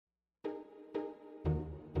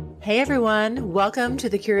Hey everyone, welcome to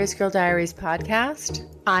the Curious Girl Diaries podcast.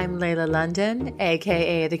 I'm Layla London,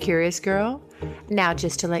 aka The Curious Girl. Now,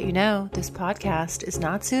 just to let you know, this podcast is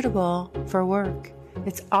not suitable for work.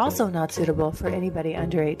 It's also not suitable for anybody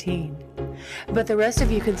under 18. But the rest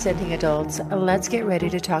of you consenting adults, let's get ready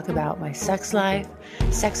to talk about my sex life,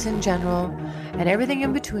 sex in general, and everything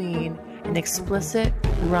in between in explicit,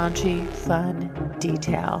 raunchy, fun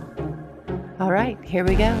detail. All right, here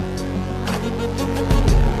we go.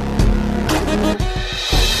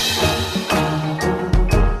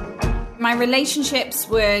 My relationships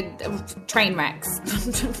were train wrecks,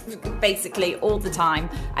 basically, all the time.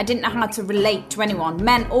 I didn't know how to relate to anyone,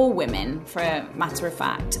 men or women, for a matter of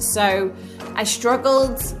fact. So I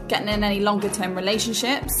struggled getting in any longer-term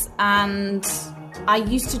relationships, and I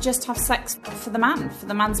used to just have sex for the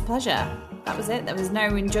man's pleasure. That was it. There was no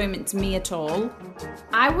enjoyment to me at all.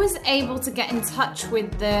 I was able to get in touch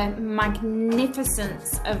with the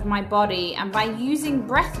magnificence of my body, and by using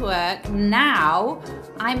breathwork now,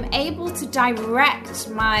 I'm able to direct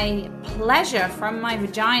my pleasure from my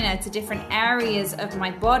vagina to different areas of my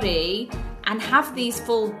body and have these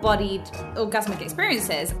full-bodied orgasmic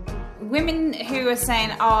experiences. Women who are saying,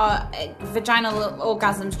 vaginal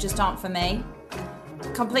orgasms just aren't for me.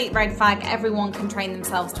 Complete red flag. Everyone can train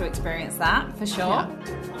themselves to experience that, for sure. Yeah.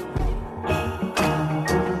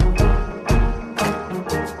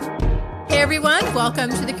 Hey everyone, welcome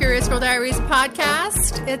to the Curious Girl Diaries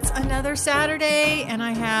podcast. It's another Saturday, and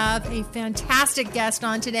I have a fantastic guest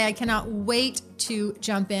on today. I cannot wait to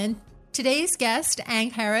jump in. Today's guest,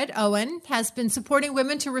 Angharad Owen, has been supporting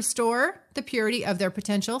women to restore the purity of their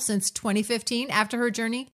potential since 2015 after her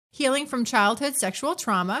journey healing from childhood sexual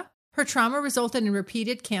trauma. Her trauma resulted in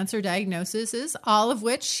repeated cancer diagnoses, all of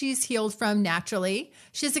which she's healed from naturally.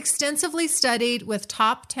 She's extensively studied with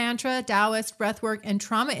top Tantra, Taoist, breathwork, and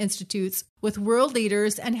trauma institutes with world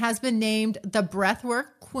leaders and has been named the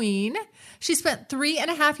Breathwork Queen. She spent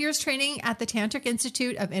 3.5 years training at the Tantric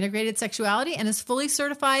Institute of Integrated Sexuality and is fully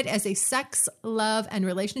certified as a sex, love, and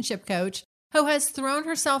relationship coach who has thrown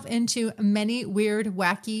herself into many weird,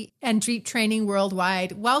 wacky, and deep training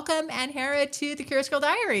worldwide. Welcome, Angharad, to the Curious Girl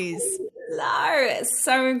Diaries. Hello. It's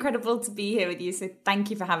so incredible to be here with you, so thank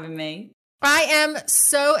you for having me. I am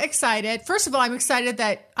so excited. First of all, I'm excited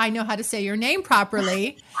that I know how to say your name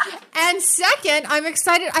properly. And second, I'm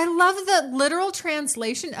excited. I love the literal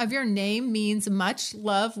translation of your name means much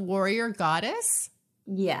love warrior goddess.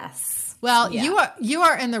 Yes. Well, yeah. You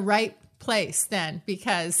are in the right place then,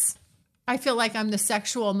 because I feel like I'm the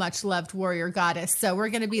sexual, much-loved warrior goddess. So we're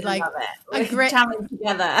going to be like a great challenge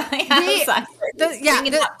together.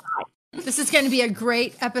 This is going to be a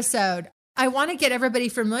great episode. I want to get everybody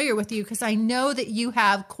familiar with you because I know that you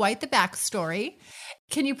have quite the backstory.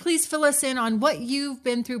 Can you please fill us in on what you've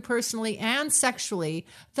been through personally and sexually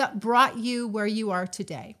that brought you where you are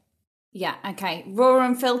today? Yeah. Okay. Raw,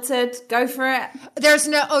 unfiltered. Go for it. There's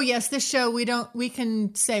no, this show, we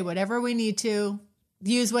can say whatever we need to.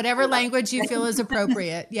 Use whatever language you feel is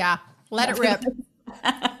appropriate. Yeah, let it rip.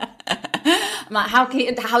 I'm like, how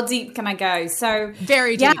deep can I go? So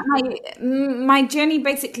very deep. Yeah, my journey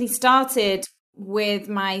basically started with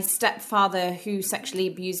my stepfather, who started to sexually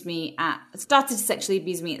abuse me at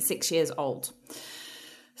 6 years old.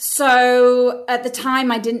 So at the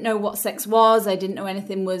time, I didn't know what sex was. I didn't know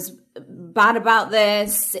anything was bad about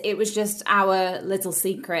this. It was just our little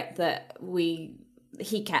secret that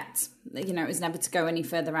he kept. It was never to go any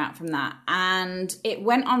further out from that. And it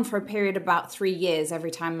went on for a period of about 3 years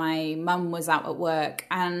every time my mum was out at work.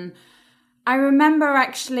 And I remember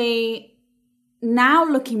actually now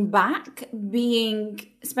looking back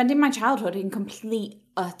spending my childhood in complete,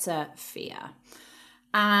 utter fear.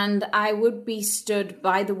 And I would be stood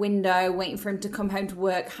by the window waiting for him to come home to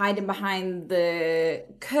work, hiding behind the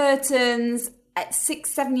curtains. At 6,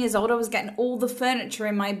 7 years old, I was getting all the furniture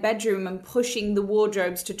in my bedroom and pushing the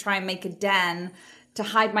wardrobes to try and make a den to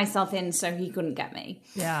hide myself in so he couldn't get me.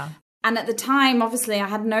 Yeah. And at the time, obviously, I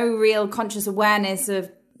had no real conscious awareness of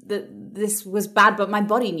that this was bad, but my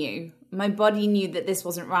body knew. My body knew that this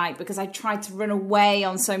wasn't right because I tried to run away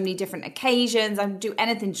on so many different occasions. I'd do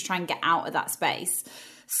anything to try and get out of that space.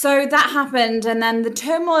 So that happened, and then the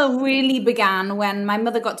turmoil really began when my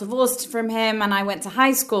mother got divorced from him and I went to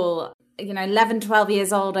high school. 11, 12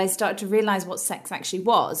 years old, I started to realize what sex actually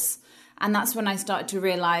was. And that's when I started to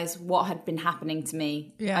realize what had been happening to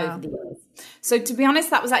me over the years. So to be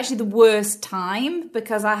honest, that was actually the worst time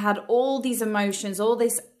because I had all these emotions, all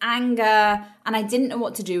this anger, and I didn't know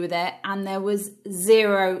what to do with it. And there was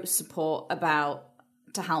zero support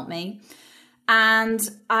to help me. And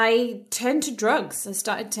I turned to drugs. I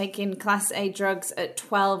started taking Class A drugs at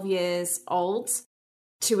 12 years old.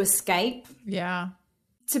 to escape. Yeah.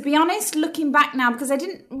 To be honest, looking back now, because I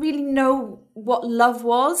didn't really know what love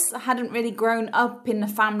was. I hadn't really grown up in a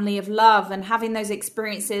family of love, and having those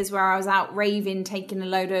experiences where I was out raving, taking a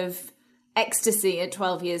load of ecstasy at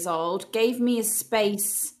 12 years old, gave me a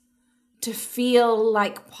space to feel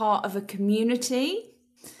like part of a community.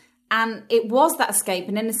 And it was that escape.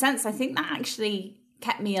 And in a sense, I think that actually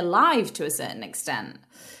kept me alive to a certain extent,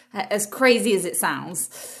 as crazy as it sounds.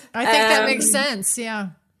 I think that makes sense.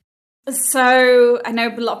 Yeah. So I know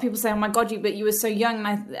a lot of people say, oh my God, but you were so young.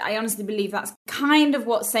 And I honestly believe that's kind of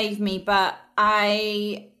what saved me. But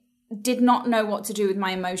I did not know what to do with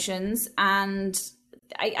my emotions. And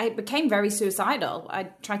I became very suicidal. I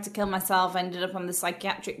tried to kill myself. I ended up on the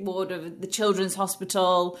psychiatric ward of the children's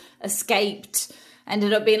hospital, escaped,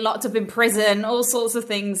 ended up being locked up in prison. All sorts of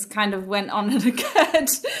things kind of went on and occurred.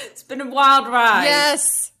 It's been a wild ride.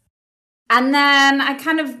 Yes. And then I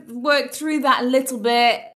kind of worked through that a little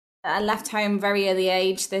bit. I left home very early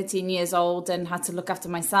age, 13 years old, and had to look after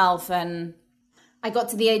myself. And I got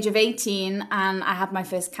to the age of 18 and I had my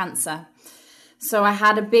first cancer. So I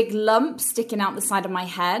had a big lump sticking out the side of my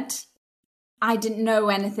head. I didn't know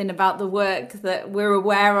anything about the work that we're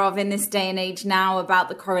aware of in this day and age now about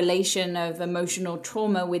the correlation of emotional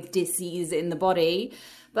trauma with disease in the body.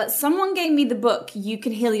 But someone gave me the book, You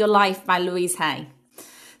Can Heal Your Life by Louise Hay.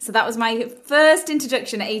 So that was my first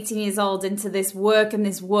introduction at 18 years old into this work and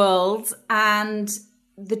this world. And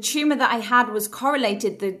the tumor that I had was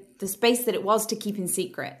correlated, the space that it was, to keeping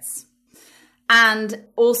secrets. And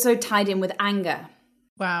also tied in with anger.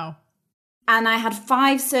 Wow. And I had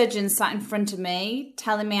 5 surgeons sat in front of me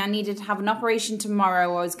telling me I needed to have an operation tomorrow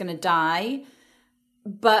or I was going to die.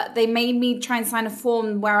 But they made me try and sign a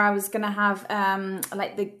form where I was going to have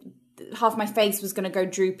half my face was going to go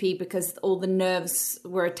droopy because all the nerves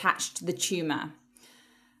were attached to the tumor.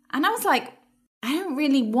 And I was like, I don't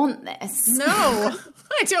really want this. No,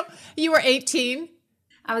 I don't. You were 18?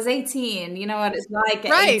 I was 18. You know what it's like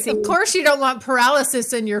at right. 18. Of course you don't want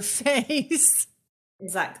paralysis in your face.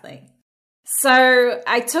 Exactly. So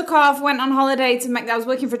I took off, went on holiday to Mexico. I was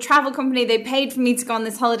working for a travel company. They paid for me to go on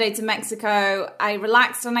this holiday to Mexico. I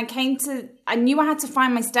relaxed and I knew I had to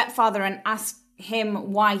find my stepfather and ask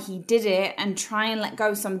him why he did it and try and let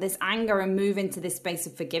go some of this anger and move into this space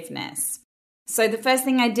of forgiveness. So the first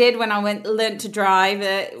thing I did when I learned to drive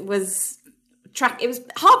was track. It was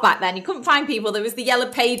hard back then. You couldn't find people. There was the yellow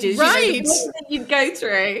pages, right? That you'd go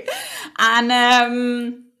through.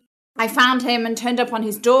 And I found him and turned up on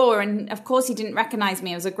his door. And of course he didn't recognize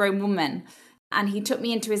me. I was a grown woman. And he took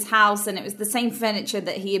me into his house, and it was the same furniture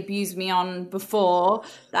that he abused me on before.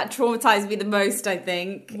 That traumatized me the most, I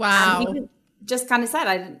think. Wow. And he just kind of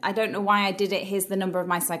said, I don't know why I did it. Here's the number of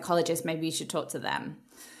my psychologist. Maybe you should talk to them.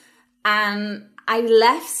 And I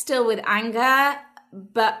left still with anger.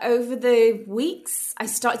 But over the weeks, I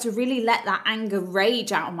started to really let that anger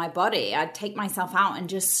rage out of my body. I'd take myself out and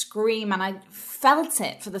just scream. And I felt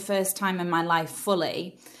it for the first time in my life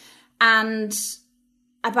fully. And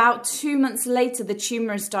about 2 months later, the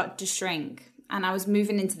tumor started to shrink. And I was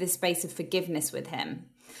moving into this space of forgiveness with him.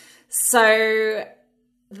 So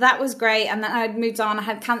that was great. And then I'd moved on. I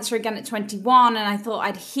had cancer again at 21. And I thought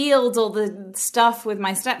I'd healed all the stuff with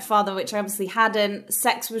my stepfather, which I obviously hadn't.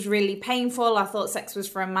 Sex was really painful. I thought sex was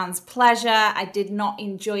for a man's pleasure. I did not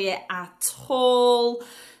enjoy it at all.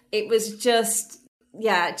 It was just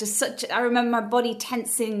such, I remember my body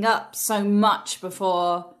tensing up so much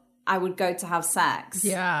before I would go to have sex.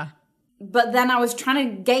 Yeah. But then I was trying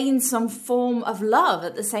to gain some form of love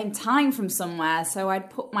at the same time from somewhere. So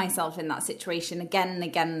I'd put myself in that situation again and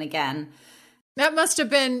again and again. That must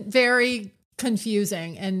have been very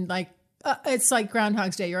confusing. And it's like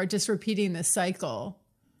Groundhog's Day. You're just repeating this cycle.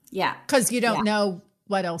 Yeah. Because you don't know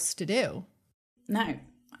what else to do. No.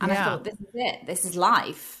 And I thought, this is it. This is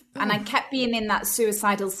life. Ooh. And I kept being in that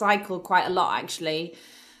suicidal cycle quite a lot, actually.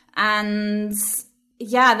 And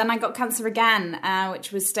yeah, then I got cancer again,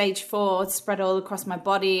 which was stage 4, spread all across my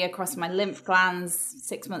body, across my lymph glands,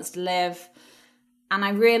 6 months to live. And I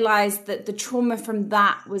realized that the trauma from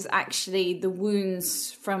that was actually the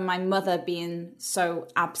wounds from my mother being so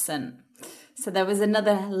absent. So there was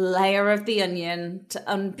another layer of the onion to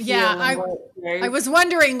unpeel. Yeah, I was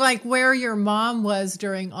wondering where your mom was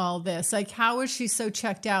during all this. How was she so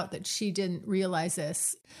checked out that she didn't realize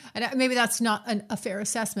this? And maybe that's not a fair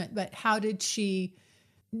assessment, but how did she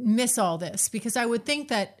miss all this? Because I would think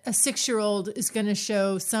that a 6-year-old is going to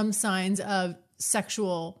show some signs of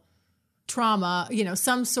sexual trauma,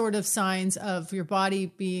 some sort of signs of your body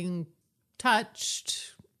being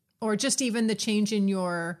touched, or just even the change in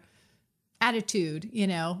your attitude,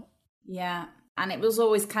 Yeah. And it was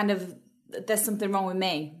always kind of there's something wrong with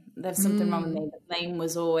me. There's something wrong with me. The blame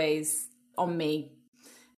was always on me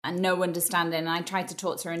and no understanding. And I tried to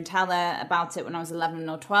talk to her and tell her about it when I was 11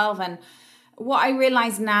 or 12. And what I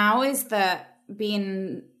realize now is that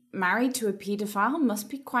being married to a paedophile must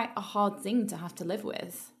be quite a hard thing to have to live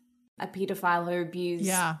with. A paedophile who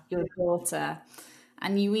abused your daughter.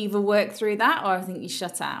 And you either work through that or I think you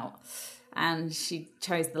shut out. And she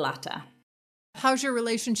chose the latter. How's your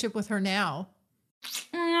relationship with her now?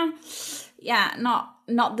 Yeah,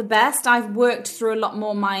 not the best. I've worked through a lot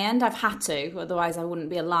more my end. I've had to, otherwise I wouldn't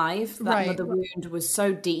be alive. That mother wound was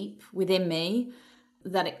so deep within me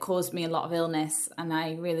that it caused me a lot of illness. And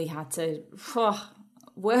I really had to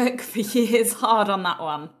work for years hard on that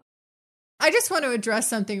one. I just want to address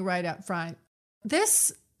something right up front.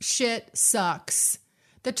 This shit sucks.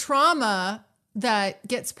 The trauma that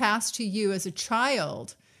gets passed to you as a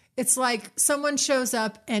child, it's like someone shows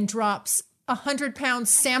up and drops 100-pound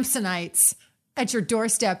Samsonites at your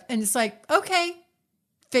doorstep. And it's like, okay,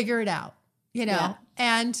 figure it out,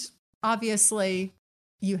 and obviously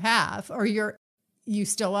you have, or you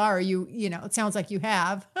still are, it sounds like you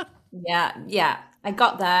have. Yeah. I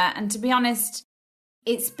got there. And to be honest,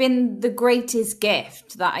 it's been the greatest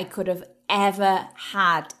gift that I could have ever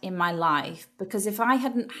had in my life. Because if I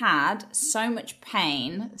hadn't had so much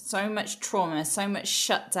pain, so much trauma, so much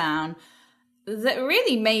shutdown that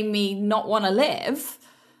really made me not want to live,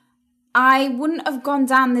 I wouldn't have gone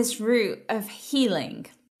down this route of healing.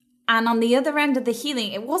 And on the other end of the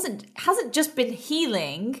healing, hasn't just been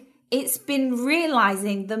healing, it's been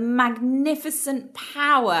realizing the magnificent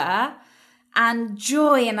power and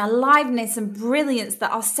joy and aliveness and brilliance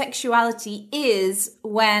that our sexuality is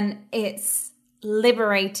when it's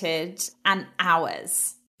liberated and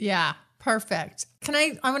ours. Yeah, perfect.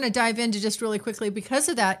 I want to dive into just really quickly because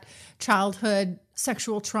of that childhood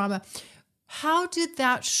sexual trauma. How did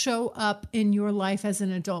that show up in your life as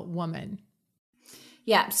an adult woman?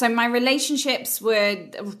 Yeah, so my relationships were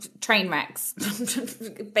train wrecks,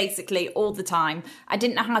 basically, all the time. I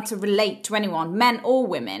didn't know how to relate to anyone, men or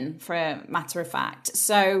women, for a matter of fact.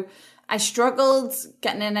 So I struggled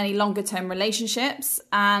getting in any longer-term relationships,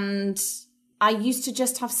 and I used to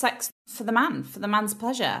just have sex for the man's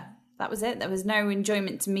pleasure. That was it. There was no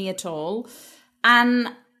enjoyment to me at all.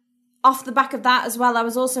 And off the back of that as well, I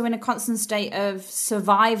was also in a constant state of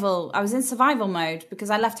survival. I was in survival mode because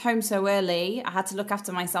I left home so early. I had to look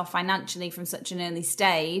after myself financially from such an early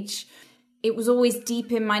stage. It was always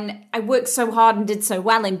deep in I worked so hard and did so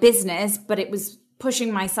well in business, but it was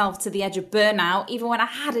pushing myself to the edge of burnout. Even when I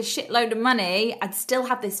had a shitload of money, I'd still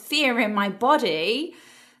have this fear in my body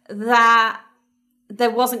that there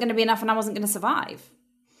wasn't going to be enough and I wasn't going to survive.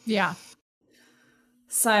 Yeah.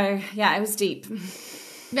 So, yeah, it was deep.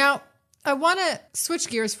 Now, I want to switch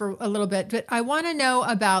gears for a little bit, but I want to know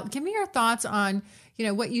give me your thoughts on,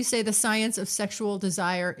 what you say the science of sexual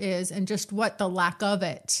desire is and just what the lack of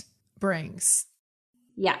it brings.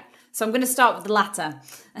 Yeah. So I'm going to start with the latter.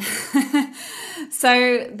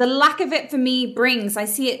 So the lack of it for me I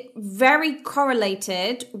see it very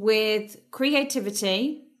correlated with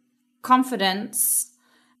creativity, confidence,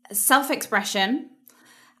 self-expression,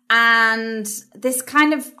 and this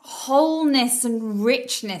kind of wholeness and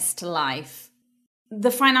richness to life,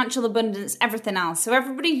 the financial abundance, everything else. So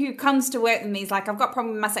everybody who comes to work with me is like, I've got a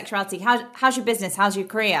problem with my sexuality. How's your business? How's your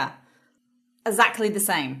career? Exactly the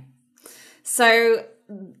same. So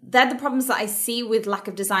they're the problems that I see with lack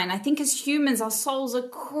of desire. And I think as humans, our souls are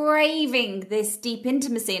craving this deep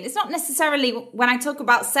intimacy. And it's not necessarily, when I talk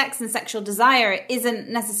about sex and sexual desire, it isn't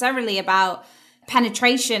necessarily about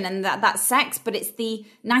penetration and that sex, but it's the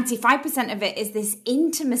 95% of it is this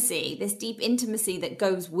intimacy, this deep intimacy that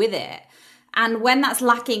goes with it. And when that's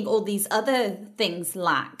lacking, all these other things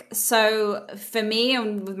lack. So for me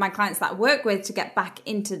and with my clients that I work with to get back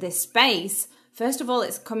into this space, first of all,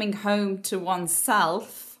 it's coming home to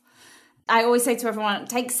oneself. I always say to everyone,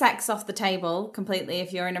 take sex off the table completely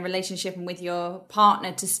if you're in a relationship and with your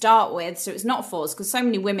partner to start with. So it's not forced, because so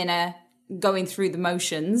many women are going through the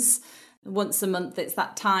motions. Once a month, it's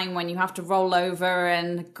that time when you have to roll over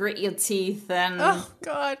and grit your teeth. And oh,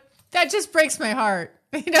 God, that just breaks my heart.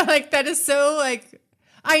 That is so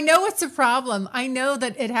I know it's a problem. I know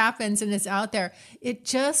that it happens and it's out there. It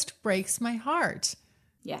just breaks my heart.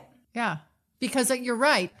 Yeah. Yeah. Because you're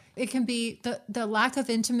right. It can be the lack of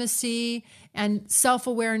intimacy and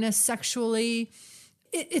self-awareness sexually.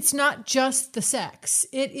 It's not just the sex.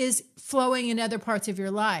 It is flowing in other parts of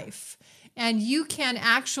your life. And you can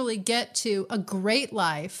actually get to a great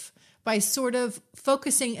life by sort of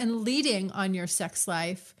focusing and leading on your sex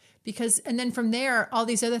life, and then from there, all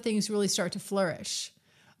these other things really start to flourish.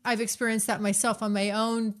 I've experienced that myself on my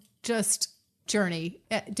own just journey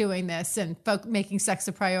at doing this and making sex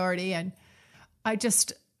a priority. And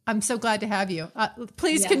I'm so glad to have you.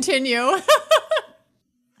 Please continue.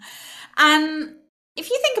 And if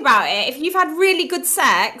you think about it, if you've had really good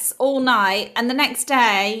sex all night and the next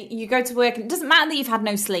day you go to work and it doesn't matter that you've had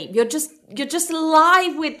no sleep, you're just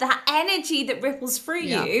alive with that energy that ripples through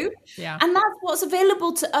you. Yeah. And that's what's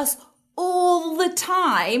available to us all the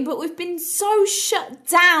time. But we've been so shut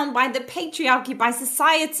down by the patriarchy, by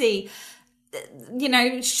society,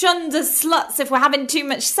 shunned as sluts if we're having too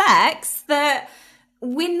much sex, that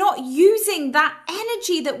we're not using that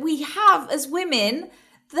energy that we have as women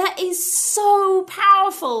that is so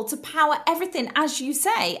powerful to power everything, as you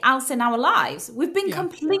say, else in our lives. We've been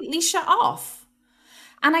completely shut off.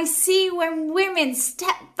 And I see when women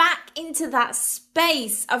step back into that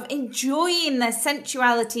space of enjoying their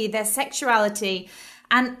sensuality, their sexuality,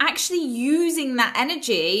 and actually using that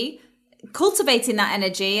energy, cultivating that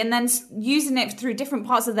energy, and then using it through different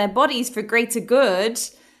parts of their bodies for greater good,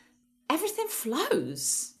 everything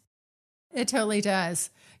flows. It totally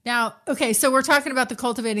does. Now, okay, so we're talking about the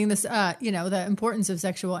cultivating this, the importance of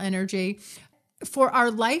sexual energy for our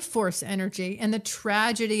life force energy and the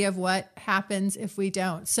tragedy of what happens if we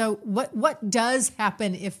don't. So what does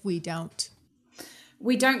happen if we don't?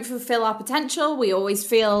 We don't fulfill our potential. We always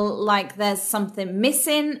feel like there's something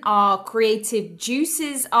missing. Our creative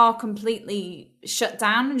juices are completely shut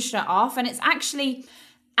down and shut off. And it's actually,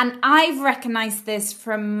 and I've recognized this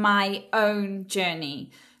from my own journey.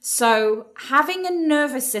 So having a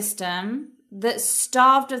nervous system that's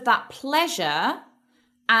starved of that pleasure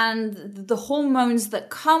and the hormones that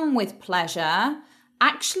come with pleasure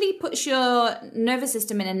actually puts your nervous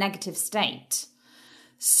system in a negative state.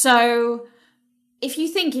 So if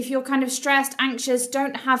you're kind of stressed, anxious,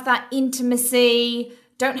 don't have that intimacy,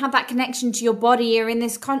 don't have that connection to your body, you're in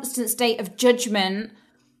this constant state of judgment,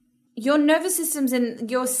 your nervous systems and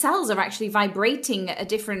your cells are actually vibrating at a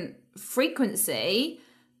different frequency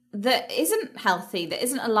that isn't healthy, that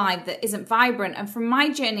isn't alive, that isn't vibrant. And from my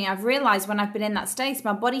journey, I've realized when I've been in that state,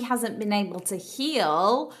 my body hasn't been able to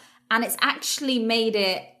heal, and it's actually made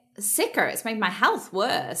it sicker. It's made my health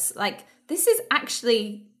worse. Like, this is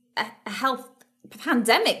actually a health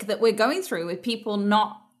pandemic that we're going through with people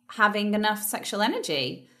not having enough sexual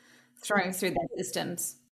energy thrown through their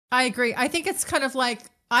systems. I agree. I think it's kind of like,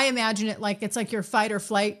 I imagine it like it's like your fight or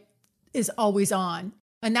flight is always on.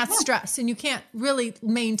 And that's stress. And you can't really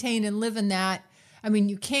maintain and live in that. I mean,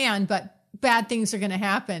 you can, but bad things are going to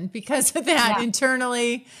happen because of that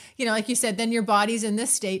internally. Like you said, then your body's in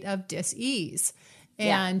this state of dis-ease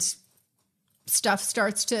and stuff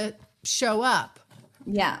starts to show up.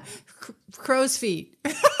 Yeah. Crow's feet.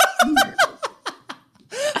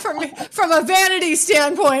 From a vanity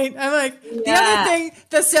standpoint, I'm like, the other thing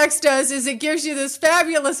the sex does is it gives you this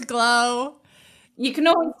fabulous glow. You can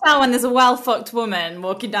always tell when there's a well-fucked woman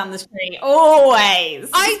walking down the street. Always.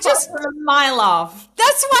 I just from a mile off.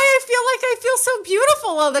 That's why I feel so beautiful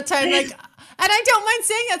all the time. Like, and I don't mind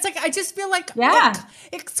saying it. It's like, I just feel like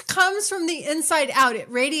it comes from the inside out. It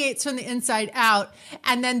radiates from the inside out.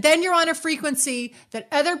 And then you're on a frequency that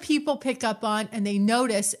other people pick up on and they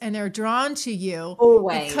notice and they're drawn to you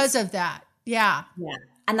because of that. Yeah. Yeah.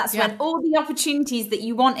 And that's when all the opportunities that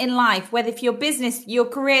you want in life, whether for your business, your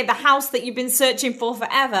career, the house that you've been searching for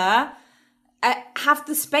forever, have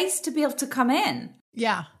the space to be able to come in.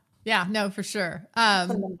 Yeah. Yeah, no, for sure.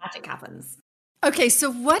 The magic happens. Okay, so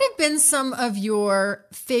what have been some of your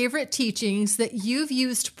favorite teachings that you've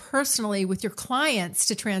used personally with your clients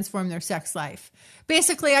to transform their sex life?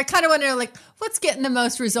 Basically, I kind of want to know, like, what's getting the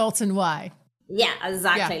most results and why? Yeah,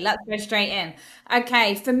 exactly. Yeah. Let's go straight in.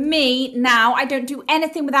 Okay, for me now, I don't do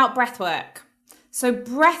anything without breath work. So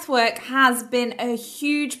breath work has been a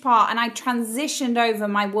huge part, and I transitioned over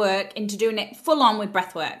my work into doing it full on with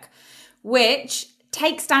breath work, which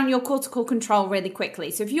takes down your cortical control really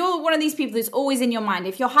quickly. So if you're one of these people who's always in your mind,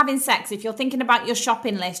 if you're having sex, if you're thinking about your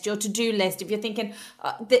shopping list, your to-do list, if you're thinking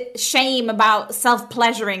the shame about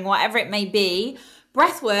self-pleasuring, whatever it may be,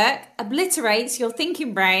 breath work obliterates your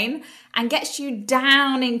thinking brain and gets you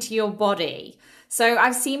down into your body. So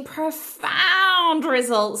I've seen profound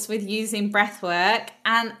results with using breath work,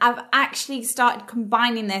 and I've actually started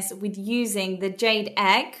combining this with using the jade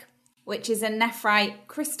egg, which is a nephrite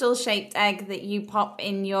crystal-shaped egg that you pop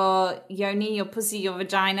in your yoni, your pussy, your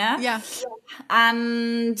vagina. Yeah.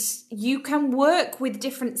 And you can work with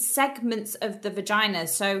different segments of the vagina.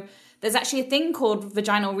 So there's actually a thing called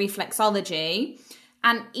vaginal reflexology,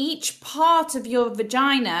 and each part of your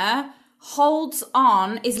vagina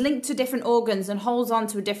is linked to different organs and holds on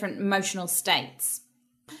to different emotional states.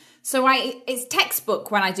 So it's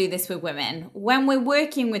textbook when I do this with women. When we're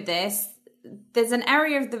working with this, there's an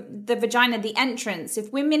area of the vagina, the entrance. If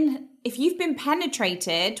you've been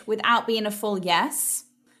penetrated without being a full yes,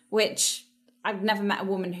 which I've never met a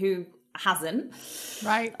woman who hasn't,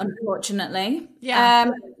 right? Unfortunately,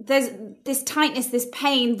 yeah. There's this tightness, this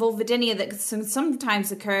pain, vulvodynia that can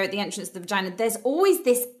sometimes occur at the entrance of the vagina. There's always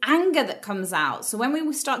this anger that comes out. So when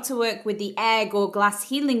we start to work with the egg or glass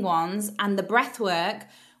healing wands and the breath work,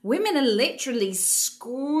 women are literally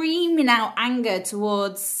screaming out anger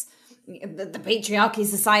towards the patriarchy,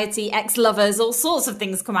 society, ex-lovers, all sorts of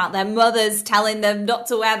things come out. Their mothers telling them not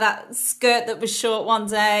to wear that skirt that was short one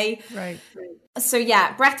day. Right. So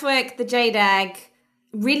yeah, breathwork, the jade egg,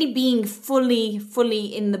 really being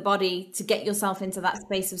fully in the body to get yourself into that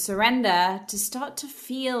space of surrender, to start to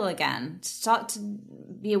feel again, to start to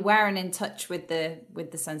be aware and in touch with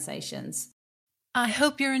the sensations. I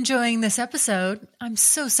hope you're enjoying this episode. I'm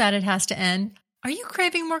so sad it has to end. Are you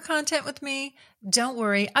craving more content with me? Don't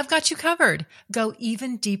worry, I've got you covered. Go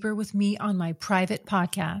even deeper with me on my private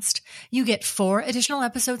podcast. You get 4 additional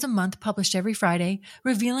episodes a month published every Friday,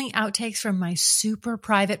 revealing outtakes from my super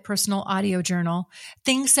private personal audio journal,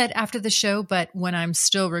 things said after the show but when I'm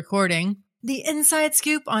still recording, the inside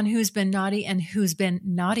scoop on who's been naughty and who's been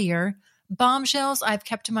naughtier, bombshells I've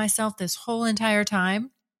kept to myself this whole entire time,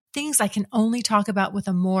 things I can only talk about with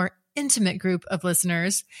a more intimate group of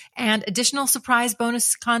listeners, and additional surprise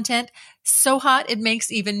bonus content so hot it makes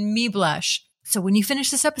even me blush. So when you finish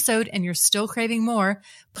this episode and you're still craving more,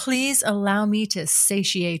 please allow me to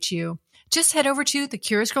satiate you. Just head over to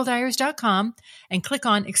thecuriousgirldiaries.com and click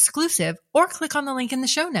on exclusive or click on the link in the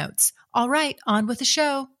show notes. All right, on with the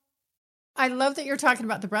show. I love that you're talking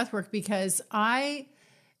about the breathwork because I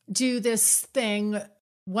do this thing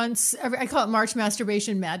I call it March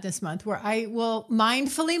Masturbation Madness Month, where I will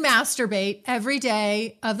mindfully masturbate every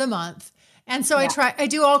day of the month. And so I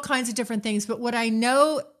do all kinds of different things. But what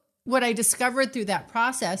I discovered through that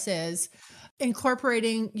process is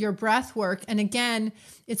incorporating your breath work. And again,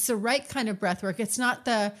 it's the right kind of breath work. It's not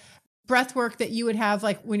the breath work that you would have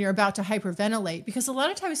like when you're about to hyperventilate, because a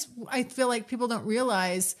lot of times I feel like people don't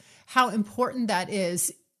realize how important that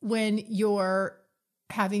is when you're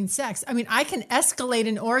having sex. I mean, I can escalate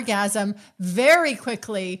an orgasm very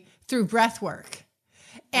quickly through breath work.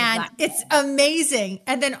 And It's amazing.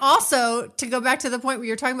 And then also to go back to the point where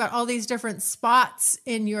you're talking about all these different spots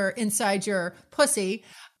inside your pussy,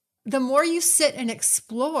 the more you sit and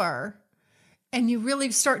explore and you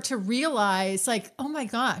really start to realize like, oh my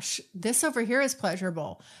gosh, this over here is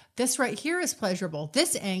pleasurable. This right here is pleasurable.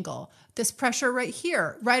 This angle, this pressure right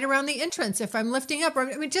here, right around the entrance. If I'm lifting up,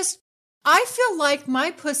 I feel like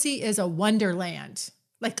my pussy is a wonderland,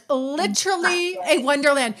 like literally a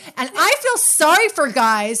wonderland. And I feel sorry for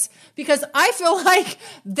guys because I feel like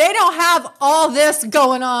they don't have all this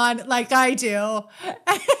going on like I do.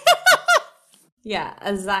 Yeah,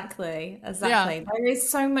 exactly. Yeah. There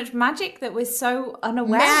is so much magic that we're so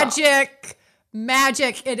unaware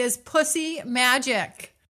Magic. It is pussy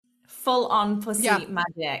magic. Full on pussy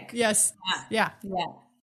magic. Yes. Yeah.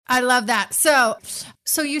 I love that. So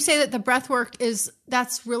you say that the breath work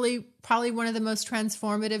that's really probably one of the most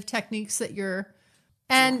transformative techniques that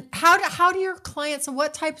and how do your clients,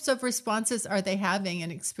 what types of responses are they having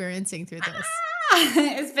and experiencing through this?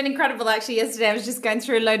 It's been incredible. Actually, yesterday I was just going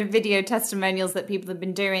through a load of video testimonials that people have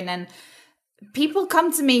been doing, and people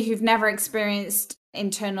come to me who've never experienced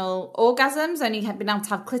internal orgasms, only have been able to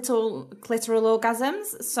have clitoral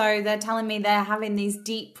orgasms. So they're telling me they're having these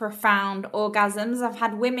deep, profound orgasms. I've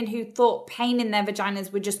had women who thought pain in their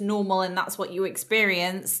vaginas were just normal and that's what you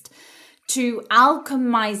experienced, to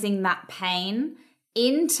alchemizing that pain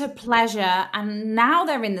into pleasure. And now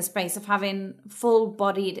they're in the space of having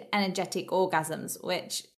full-bodied energetic orgasms,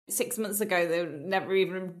 which 6 months ago, they never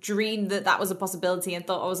even dreamed that was a possibility and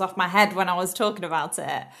thought I was off my head when I was talking about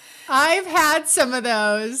it. I've had some of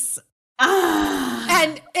those.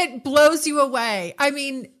 And it blows you away. I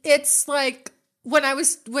mean, it's like when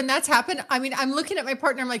that's happened, I mean, I'm looking at my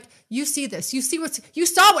partner. I'm like, you see this, you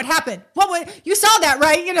saw what happened. You saw that,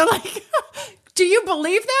 right? Like, do you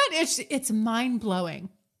believe that? It's mind blowing.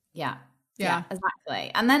 Yeah,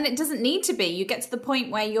 exactly. And then it doesn't need to be. You get to the point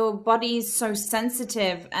where your body's so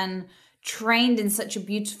sensitive and trained in such a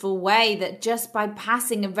beautiful way that just by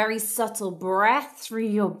passing a very subtle breath through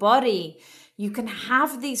your body, you can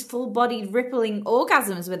have these full-bodied rippling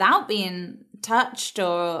orgasms without being touched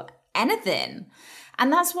or anything.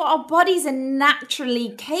 And that's what our bodies are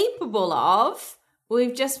naturally capable of.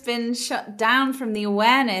 We've just been shut down from the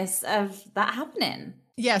awareness of that happening.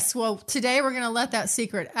 Yes. Well, today we're going to let that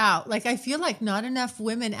secret out. Like, I feel like not enough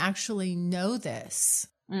women actually know this.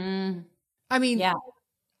 I mean, Yeah.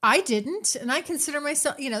 I didn't, and I consider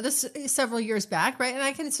myself, this is several years back, right? And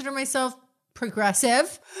I consider myself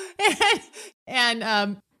progressive, and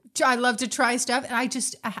I love to try stuff, and I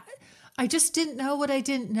just didn't know what I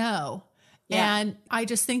didn't know. Yeah. And I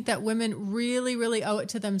just think that women really, really owe it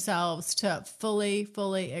to themselves to fully,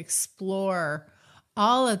 fully explore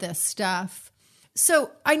all of this stuff.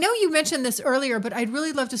 So I know you mentioned this earlier, but I'd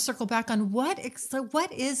really love to circle back on what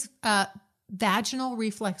is vaginal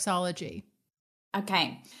reflexology?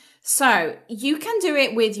 Okay. So you can do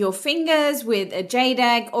it with your fingers, with a jade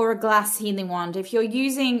egg or a glass healing wand. If you're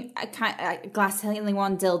using a glass healing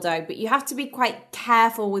wand dildo, but you have to be quite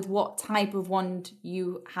careful with what type of wand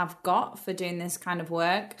you have got for doing this kind of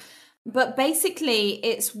work. But basically,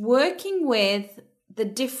 it's working with the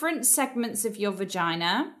different segments of your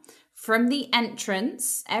vagina from the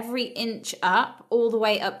entrance, every inch up, all the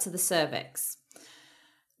way up to the cervix.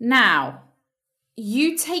 Now,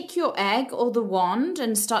 you take your egg or the wand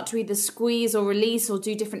and start to either squeeze or release or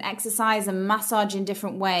do different exercise and massage in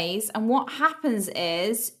different ways. And what happens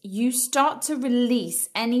is you start to release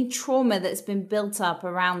any trauma that's been built up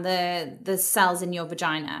around the cells in your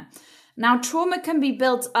vagina. Now, trauma can be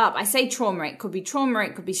built up. I say trauma, it could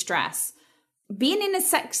be stress. Being in a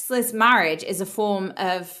sexless marriage is a form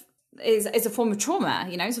of trauma,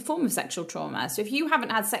 it's a form of sexual trauma. So if you haven't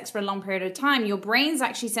had sex for a long period of time, your brain's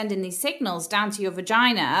actually sending these signals down to your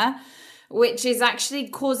vagina, which is actually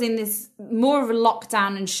causing this more of a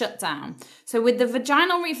lockdown and shutdown. So with the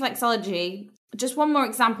vaginal reflexology, just one more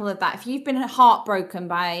example of that. If you've been heartbroken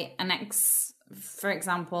by an ex, for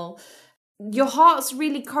example, your heart's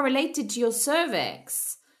really correlated to your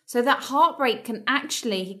cervix. So that heartbreak can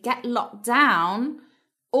actually get locked down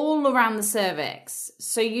all around the cervix.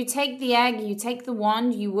 So you take the egg, you take the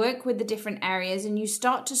wand, you work with the different areas, and you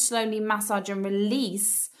start to slowly massage and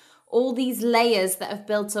release all these layers that have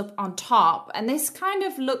built up on top. And this kind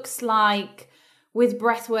of looks like, with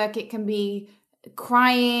breath work, it can be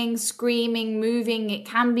crying, screaming, moving, it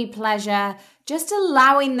can be pleasure, just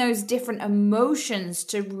allowing those different emotions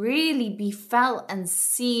to really be felt and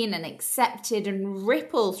seen and accepted and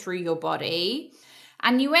ripple through your body.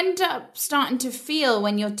 And you end up starting to feel,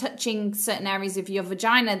 when you're touching certain areas of your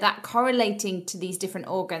vagina, that correlating to these different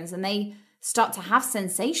organs, and they start to have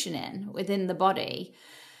sensation within the body.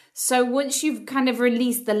 So once you've kind of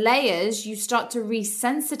released the layers, you start to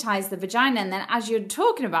resensitize the vagina. And then, as you're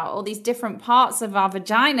talking about, all these different parts of our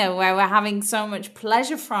vagina where we're having so much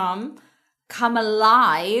pleasure from come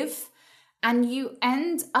alive. And you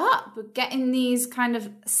end up getting these kind of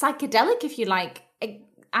psychedelic, if you like,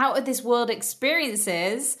 out of this world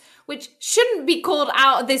experiences, which shouldn't be called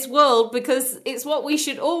out of this world because it's what we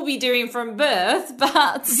should all be doing from birth.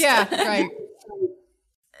 But yeah, right.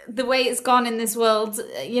 The way it's gone in this world,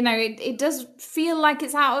 it does feel like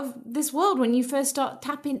it's out of this world when you first start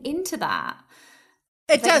tapping into that.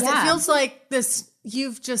 It does. Yeah. It feels like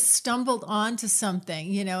you've just stumbled onto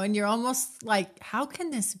something, and you're almost like, how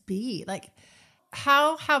can this be? Like,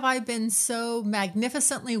 how have I been so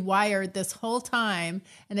magnificently wired this whole time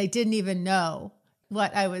and I didn't even know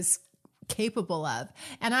what I was capable of?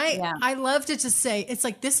 And I love to just say, it's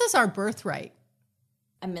like, this is our birthright.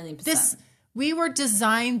 1,000,000%. We were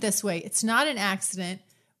designed this way. It's not an accident.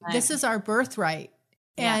 Right. This is our birthright.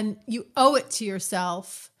 Yeah. And you owe it to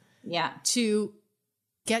yourself to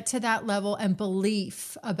get to that level and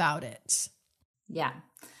belief about it. Yeah.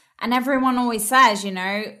 And everyone always says,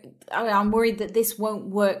 I'm worried that this won't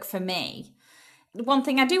work for me. One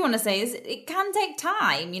thing I do want to say is it can take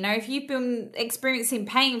time. If you've been experiencing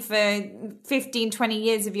pain for 15, 20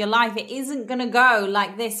 years of your life, it isn't going to go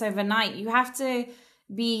like this overnight. You have to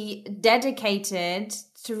be dedicated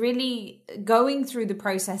to really going through the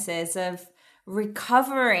processes of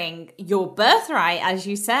recovering your birthright, as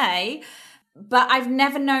you say. But I've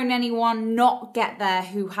never known anyone not get there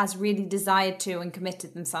who has really desired to and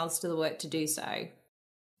committed themselves to the work to do so.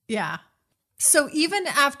 Yeah. So even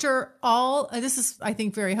after all, this is, I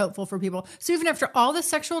think, very hopeful for people. So even after all the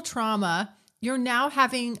sexual trauma, you're now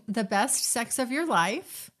having the best sex of your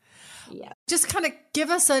life. Yeah. Just kind of give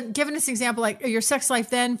us an example, like your sex life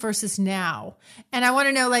then versus now. And I want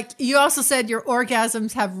to know, like, you also said your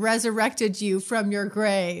orgasms have resurrected you from your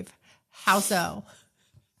grave. How so?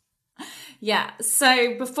 Yeah.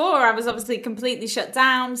 So before, I was obviously completely shut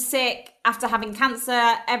down, sick, after having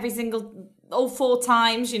cancer all 4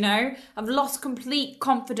 times, I've lost complete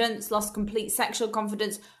confidence, lost complete sexual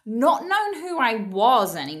confidence, not known who I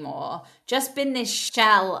was anymore, just been this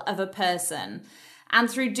shell of a person. And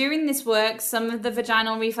through doing this work, some of the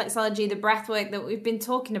vaginal reflexology, the breath work that we've been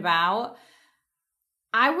talking about,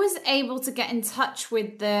 I was able to get in touch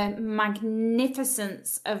with the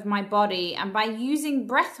magnificence of my body. And by using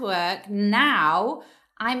breath work now,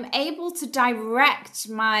 I'm able to direct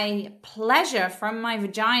my pleasure from my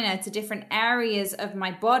vagina to different areas of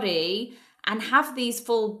my body and have these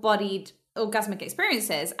full-bodied orgasmic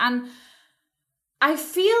experiences. And I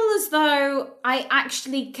feel as though I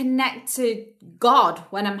actually connect to God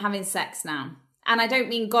when I'm having sex now. And I don't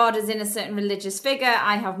mean God as in a certain religious figure.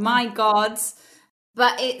 I have my gods.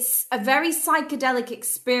 But it's a very psychedelic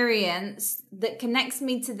experience that connects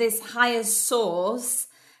me to this higher source.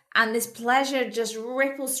 And this pleasure just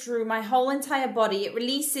ripples through my whole entire body. It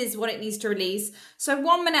releases what it needs to release. So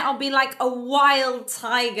 1 minute I'll be like a wild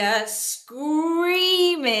tiger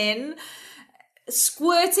screaming,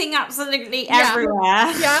 squirting absolutely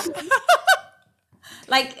everywhere. Yeah.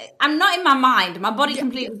 Like I'm not in my mind. My body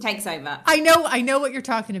completely takes over. I know what you're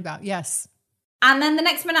talking about. Yes. And then the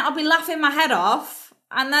next minute I'll be laughing my head off.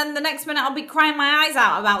 And then the next minute I'll be crying my eyes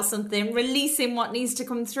out about something, releasing what needs to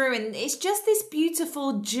come through. And it's just this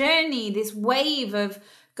beautiful journey, this wave of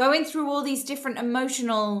going through all these different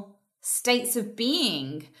emotional states of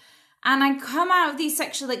being. And I come out of these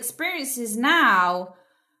sexual experiences now.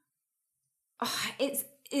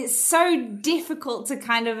 It's so difficult to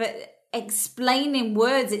kind of explain in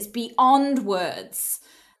words. It's beyond words.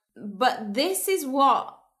 But this is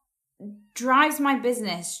what drives my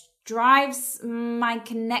business, drives my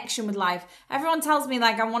connection with life. Everyone tells me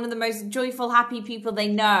like I'm one of the most joyful, happy people they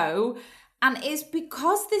know. And it's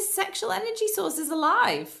because this sexual energy source is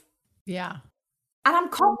alive. Yeah. And I'm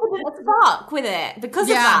confident as fuck with it because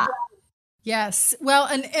of that. Yes. Well,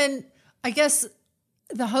 and I guess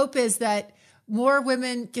the hope is that more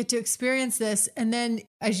women get to experience this. And then,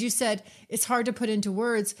 as you said, it's hard to put into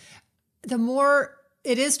words. The more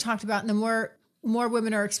it is talked about and the more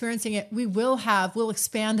women are experiencing it, we'll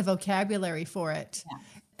expand the vocabulary for it. Yeah.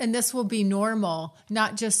 And this will be normal,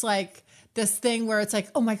 not just like this thing where it's like,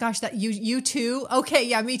 oh my gosh, that you too? Okay.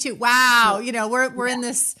 Yeah, me too. Wow. Yeah. You know, we're in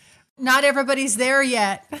this, not everybody's there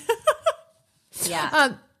yet.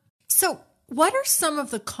 Yeah. So what are some of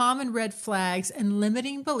the common red flags and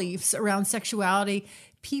limiting beliefs around sexuality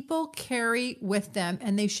people carry with them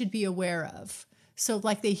and they should be aware of? So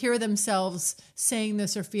like they hear themselves saying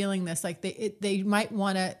this or feeling this, like they might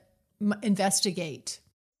want to investigate.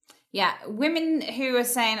 Yeah. Women who are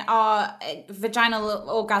saying, vaginal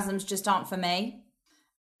orgasms just aren't for me.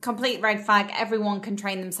 Complete red flag. Everyone can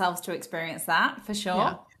train themselves to experience that for sure.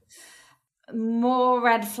 Yeah. More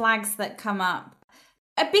red flags that come up.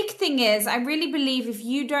 A big thing is, I really believe if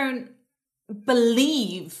you don't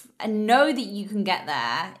believe and know that you can get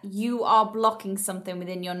there, you are blocking something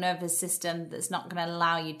within your nervous system that's not going to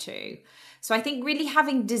allow you to. So I think really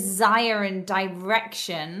having desire and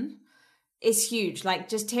direction is huge. Like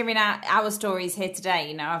just hearing our stories here today,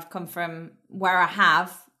 you know, I've come from where I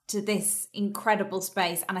have to this incredible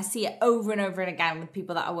space, and I see it over and over and again with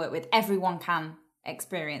people that I work with. Everyone can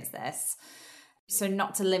experience this. So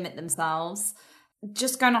not to limit themselves.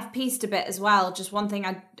 Just going off piste a bit as well, just one thing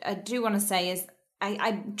I do want to say is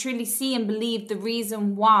I truly see and believe the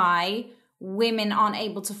reason why women aren't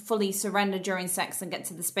able to fully surrender during sex and get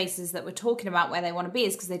to the spaces that we're talking about where they want to be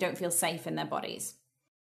is because they don't feel safe in their bodies.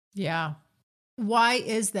 Yeah. Why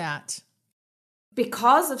is that?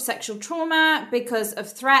 Because of sexual trauma, because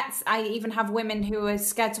of threats. I even have women who are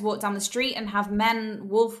scared to walk down the street and have men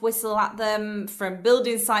wolf whistle at them from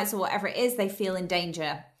building sites or whatever it is. They feel in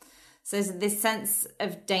danger. So there's this sense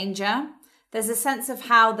of danger. There's a sense of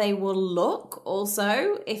how they will look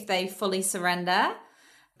also if they fully surrender.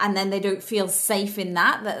 And then they don't feel safe in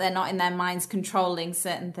that they're not in their minds controlling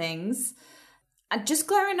certain things. And just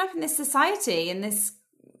growing up in this society and this,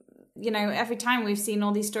 you know, every time we've seen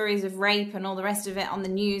all these stories of rape and all the rest of it on the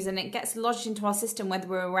news, and it gets lodged into our system whether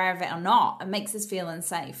we're aware of it or not, it makes us feel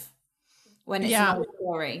unsafe when it's not a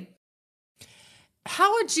story.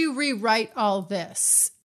 How would you rewrite all this?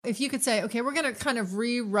 If you could say, okay, we're going to kind of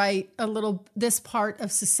rewrite this part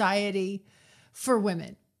of society for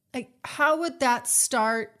women. Like, how would that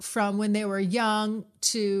start from when they were young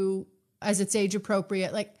to as it's age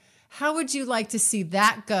appropriate? Like, how would you like to see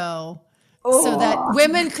that go so that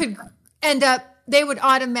women could they would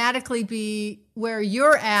automatically be where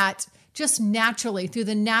you're at just naturally through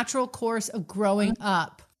the natural course of growing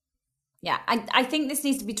up? Yeah, I think this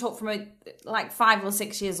needs to be taught from like 5 or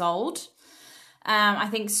 6 years old. I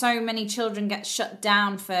think so many children get shut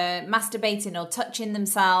down for masturbating or touching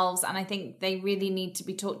themselves. And I think they really need to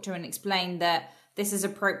be taught to and explained that this is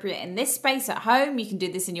appropriate in this space at home. You can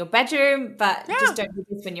do this in your bedroom, but just don't do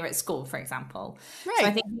this when you're at school, for example. Right. So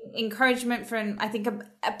I think encouragement from, I think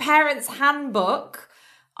a parent's handbook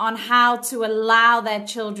on how to allow their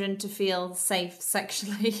children to feel safe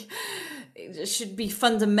sexually it should be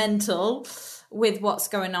fundamental with what's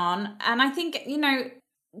going on. And I think,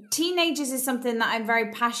 teenagers is something that I'm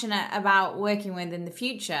very passionate about working with in the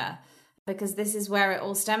future, because this is where it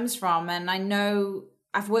all stems from. And I know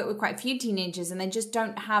I've worked with quite a few teenagers and they just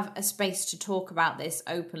don't have a space to talk about this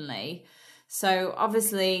openly. So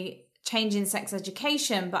obviously changing sex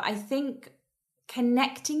education, but I think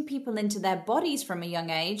connecting people into their bodies from a young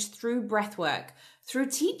age through breath work, through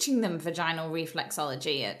teaching them vaginal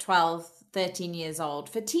reflexology at 12, 13 years old,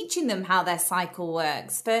 for teaching them how their cycle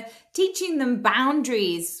works, for teaching them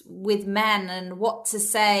boundaries with men and what to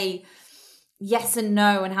say yes and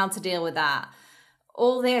no and how to deal with that.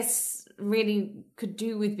 All this really could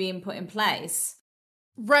do with being put in place.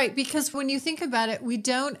 Right, because when you think about it, we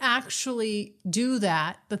don't actually do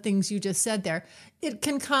that, the things you just said there. It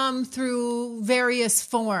can come through various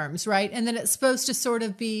forms, right? And then it's supposed to sort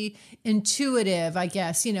of be intuitive, I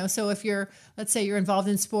guess, So if let's say you're involved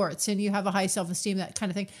in sports and you have a high self-esteem, that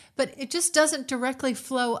kind of thing, but it just doesn't directly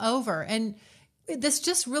flow over. And this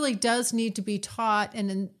just really does need to be taught.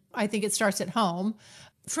 And I think it starts at home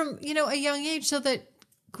from, a young age, so that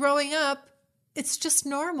growing up, it's just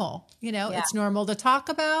normal, It's normal to talk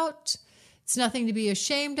about. It's nothing to be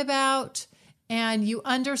ashamed about. And you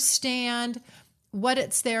understand what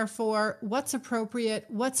it's there for, what's appropriate,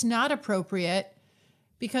 what's not appropriate,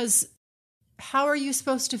 because how are you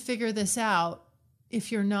supposed to figure this out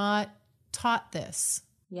if you're not taught this?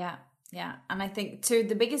 Yeah. Yeah. And I think too,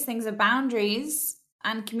 the biggest things are boundaries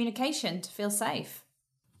and communication to feel safe.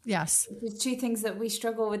 Yes. There's two things that we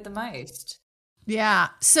struggle with the most. Yeah.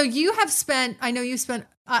 So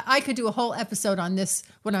I could do a whole episode on this,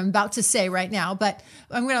 what I'm about to say right now, but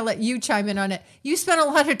I'm going to let you chime in on it. You spent a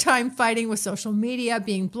lot of time fighting with social media,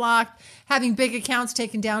 being blocked, having big accounts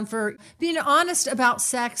taken down for being honest about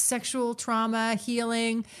sex, sexual trauma,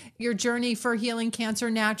 healing, your journey for healing cancer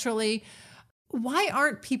naturally. Why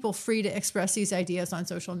aren't people free to express these ideas on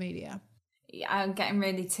social media? Yeah, I'm getting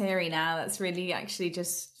really teary now. That's really actually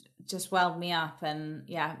just welled me up, and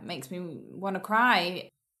makes me want to cry.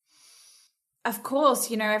 Of course,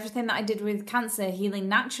 everything that I did with cancer, healing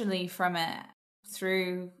naturally from it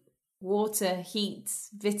through water, heat,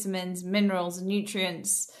 vitamins, minerals,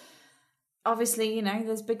 nutrients. Obviously,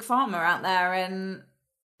 there's big pharma out there, and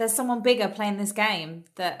there's someone bigger playing this game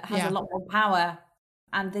that has a lot more power.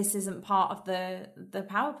 And this isn't part of the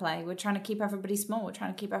power play. We're trying to keep everybody small. We're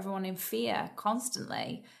trying to keep everyone in fear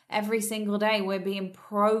constantly. Every single day, we're being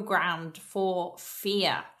programmed for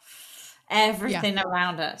fear. Everything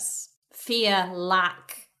around us. Fear,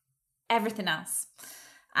 lack, everything else.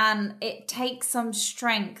 And it takes some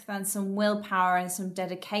strength and some willpower and some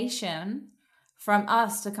dedication from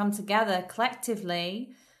us to come together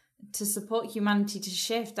collectively to support humanity to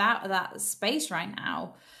shift out of that space right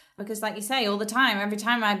now. Because like you say, all the time, every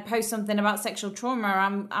time I post something about sexual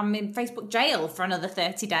trauma, I'm in Facebook jail for another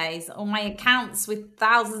 30 days. All my accounts with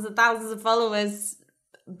thousands and thousands of followers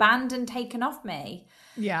banned and taken off me.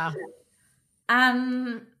 Yeah.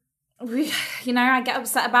 I get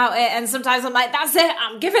upset about it. And sometimes I'm like, that's it.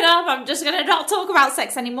 I'm giving up. I'm just going to not talk about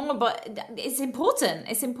sex anymore. But it's important.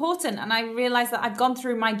 It's important. And I realize that I've gone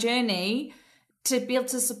through my journey to be able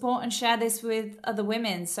to support and share this with other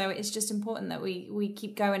women. So it's just important that we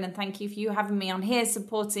keep going. And thank you for you having me on here,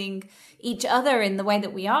 supporting each other in the way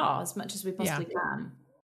that we are as much as we possibly can.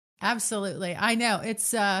 Absolutely. I know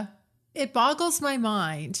it boggles my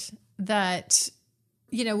mind that,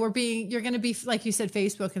 you're going to be, like you said,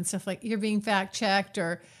 Facebook and stuff, like you're being fact checked,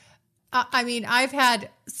 or, I've had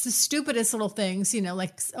the stupidest little things,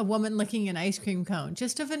 like a woman licking an ice cream cone,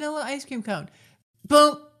 just a vanilla ice cream cone.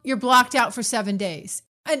 Boom. You're blocked out for 7 days.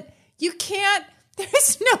 And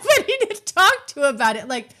there's nobody to talk to about it.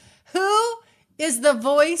 Like, who is the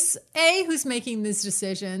voice, who's making these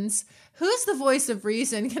decisions? Who's the voice of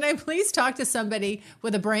reason? Can I please talk to somebody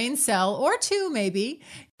with a brain cell or two, maybe?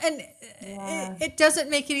 And it doesn't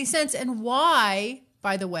make any sense. And why,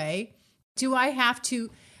 by the way, do I have to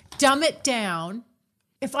dumb it down?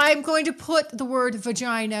 If I'm going to put the word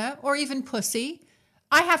vagina or even pussy,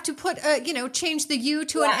 I have to put, change the U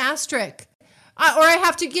to an asterisk. Or I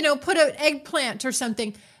have to, put an eggplant or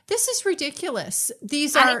something. This is ridiculous.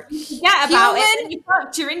 These are forget about it.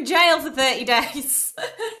 You're in jail for 30 days.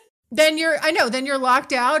 Then you're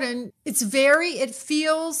locked out, and it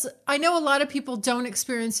feels, I know a lot of people don't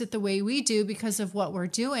experience it the way we do because of what we're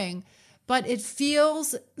doing, but it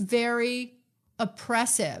feels very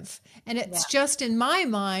oppressive. And it's just, in my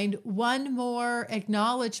mind, one more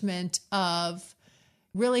acknowledgement of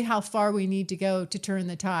really how far we need to go to turn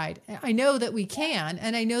the tide. I know that we can,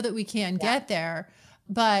 and I know that we can get there,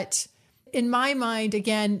 But in my mind,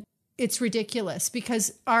 again, it's ridiculous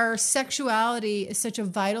because our sexuality is such a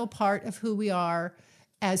vital part of who we are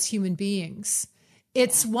as human beings.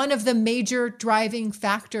 It's one of the major driving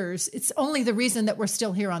factors. It's only the reason that we're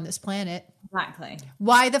still here on this planet. Exactly.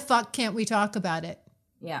 Why the fuck can't we talk about it?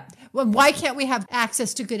 Yeah. Well, why can't we have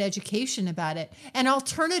access to good education about it and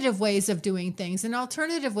alternative ways of doing things and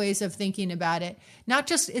alternative ways of thinking about it?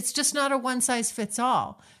 It's just not a one size fits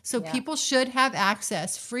all. So people should have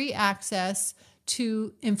access, free access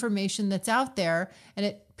to information that's out there. And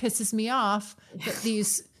it pisses me off that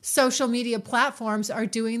these social media platforms are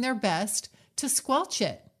doing their best to squelch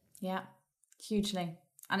it. Yeah, hugely.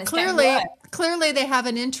 And it's clearly they have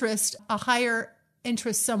an interest, a higher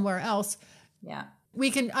interest somewhere else. Yeah. We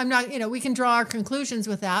can draw our conclusions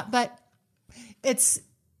with that, but it's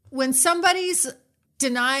when somebody's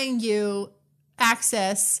denying you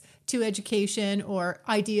access to education or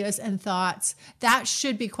ideas and thoughts, that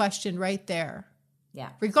should be questioned right there.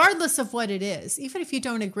 Yeah. Regardless of what it is, even if you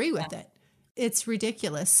don't agree with it, it's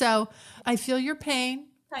ridiculous. So I feel your pain.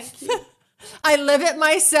 Thank you. I live it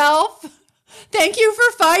myself. Thank you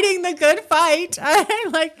for fighting the good fight.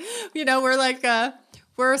 I'm like,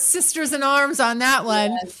 we're sisters in arms on that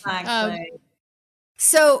one. Yeah, exactly.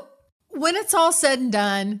 So when it's all said and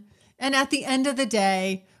done, and at the end of the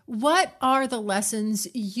day, what are the lessons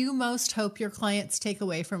you most hope your clients take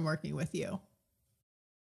away from working with you?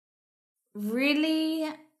 Really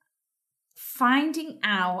finding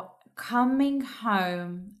out, coming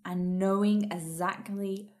home and knowing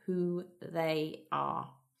exactly who they are.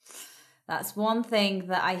 That's one thing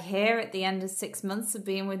that I hear at the end of 6 months of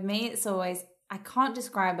being with me. It's always, I can't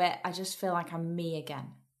describe it. I just feel like I'm me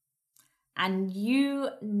again. And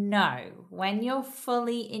when you're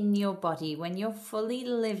fully in your body, when you're fully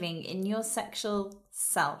living in your sexual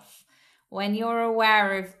self, when you're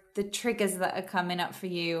aware of the triggers that are coming up for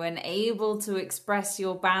you and able to express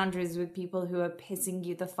your boundaries with people who are pissing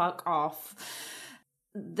you the fuck off,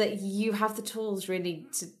 that you have the tools really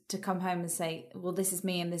to come home and say, well, this is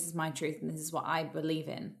me and this is my truth and this is what I believe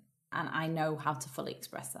in. And I know how to fully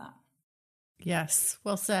express that. Yes,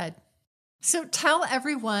 well said. So tell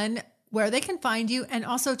everyone where they can find you and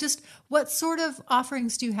also just what sort of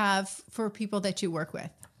offerings do you have for people that you work with?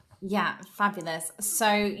 Yeah, fabulous.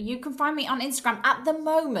 So you can find me on Instagram at the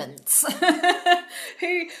moment.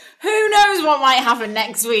 Who knows what might happen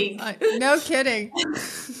next week? No kidding.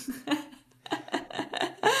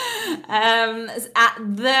 At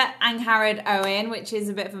the Angharad Owen, which is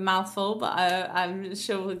a bit of a mouthful, but I'm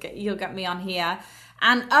sure you'll get me on here.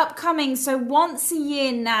 And upcoming, so once a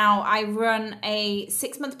year now, I run a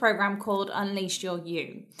 6-month program called Unleash Your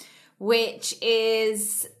You, which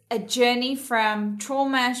is a journey from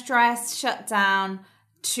trauma, stress, shutdown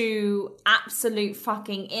to absolute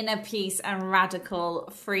fucking inner peace and radical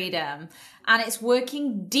freedom. And it's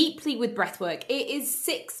working deeply with breathwork. It is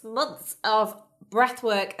 6 months of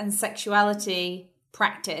breathwork and sexuality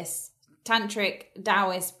practice, tantric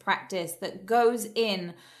Taoist practice that goes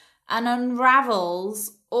in and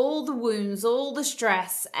unravels all the wounds, all the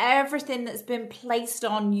stress, everything that's been placed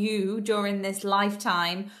on you during this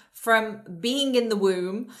lifetime, from being in the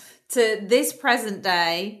womb to this present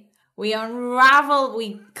day. We unravel,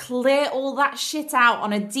 we clear all that shit out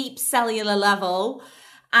on a deep cellular level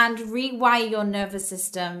and rewire your nervous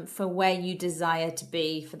system for where you desire to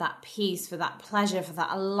be, for that peace, for that pleasure, for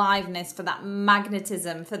that aliveness, for that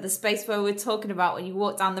magnetism, for the space where we're talking about when you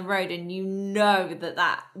walk down the road and you know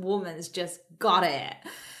that woman's just got it.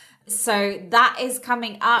 So that is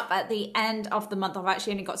coming up at the end of the month. I've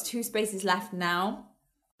actually only got 2 spaces left now.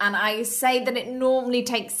 And I say that it normally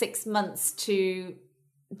takes 6 months to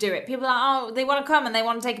do it. People are like, oh, they want to come and they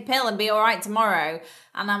want to take a pill and be all right tomorrow.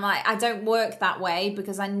 And I'm like, I don't work that way,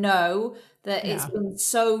 because I know that it's been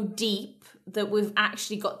so deep that we've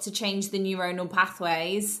actually got to change the neuronal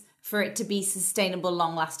pathways for it to be sustainable,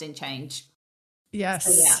 long-lasting change. Yes.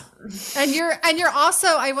 So, yeah. And you're also,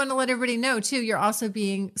 I want to let everybody know too, you're also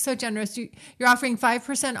being so generous. You're offering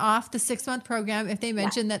 5% off the 6-month program if they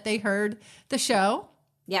mention that they heard the show.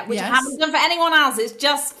 Yeah, which I haven't done for anyone else. It's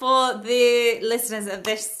just for the listeners of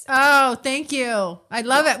this. Oh, thank you. I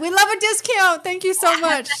love it. We love a discount. Thank you so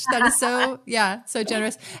much. That is so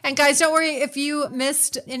generous. And guys, don't worry if you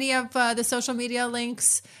missed any of the social media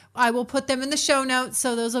links. I will put them in the show notes,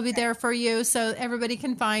 so those will be there for you so everybody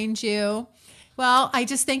can find you. Well, I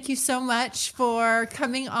just thank you so much for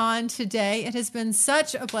coming on today. It has been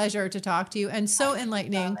such a pleasure to talk to you and so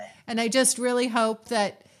enlightening. And I just really hope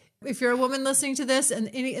that if you're a woman listening to this and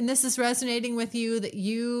this is resonating with you, that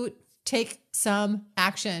you take some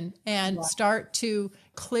action and start to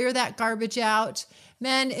clear that garbage out.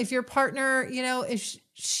 Men, if your partner,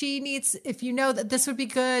 if you know that this would be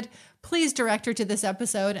good, please direct her to this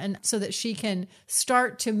episode and so that she can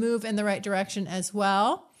start to move in the right direction as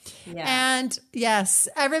well. Yeah. And yes,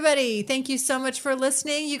 everybody, thank you so much for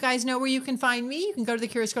listening. You guys know where you can find me. You can go to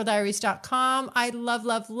thecuriousgirldiaries.com. I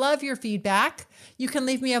love your feedback. You can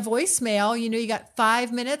leave me a voicemail. You got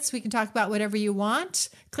 5 minutes. We can talk about whatever you want.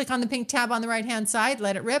 Click on the pink tab on the right-hand side.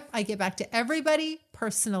 Let it rip. I get back to everybody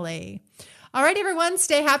personally. All right, everyone,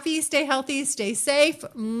 stay happy, stay healthy, stay safe.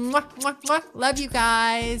 Mwah, mwah, mwah. Love you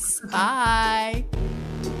guys. Bye.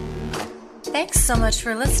 Thanks so much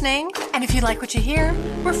for listening. And if you like what you hear,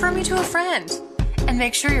 refer me to a friend. And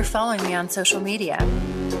make sure you're following me on social media.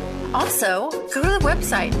 Also, go to the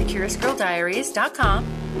website, thecuriousgirldiaries.com,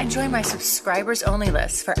 and join my subscribers only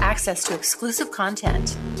list for access to exclusive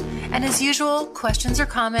content. And as usual, questions or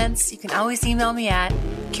comments, you can always email me at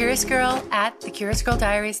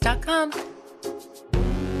curiousgirl@thecuriousgirldiaries.com.